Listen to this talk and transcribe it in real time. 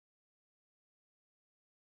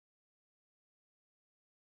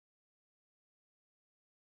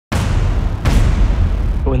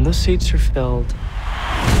the seats are filled,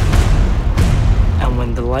 and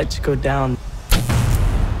when the lights go down,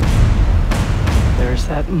 there's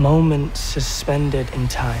that moment suspended in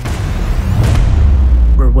time.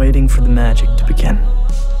 We're waiting for the magic to begin.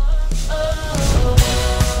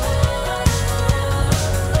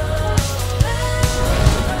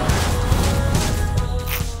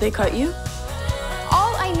 They cut you?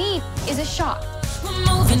 All I need is a shot. We're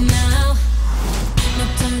moving now. No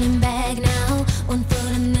turning back now. One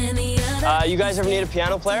foot and then the other. You guys ever need a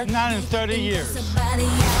piano player? Not in 30 years.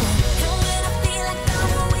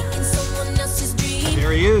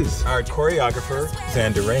 Here he is, our choreographer,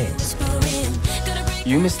 Xander Rains.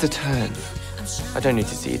 You missed a turn. I don't need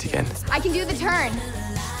to see it again. I can do the turn.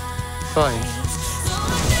 Fine.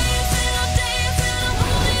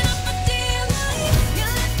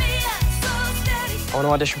 I want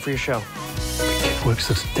to audition for your show. It works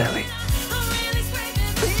at a deli.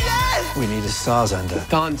 Yes! We need a star, Xander.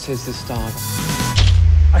 Dance is the star.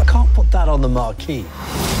 I can't put that on the marquee.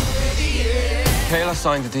 Kayla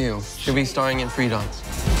signed the deal. She'll be starring in Freedance.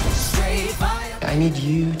 I need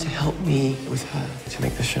you to help me with her to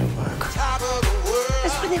make the show work.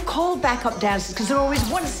 That's when they're called backup dancers, because they're always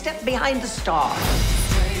one step behind the star.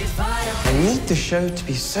 I need the show to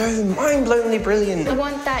be so mind-blowingly brilliant. I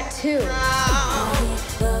want that too.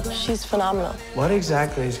 She's phenomenal. What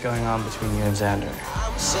exactly is going on between you and Xander?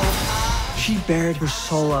 She bared her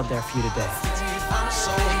soul out there for you today.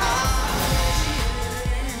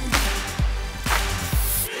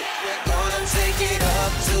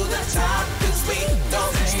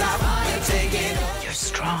 You're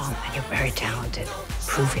strong and you're very talented.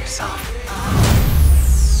 Prove yourself.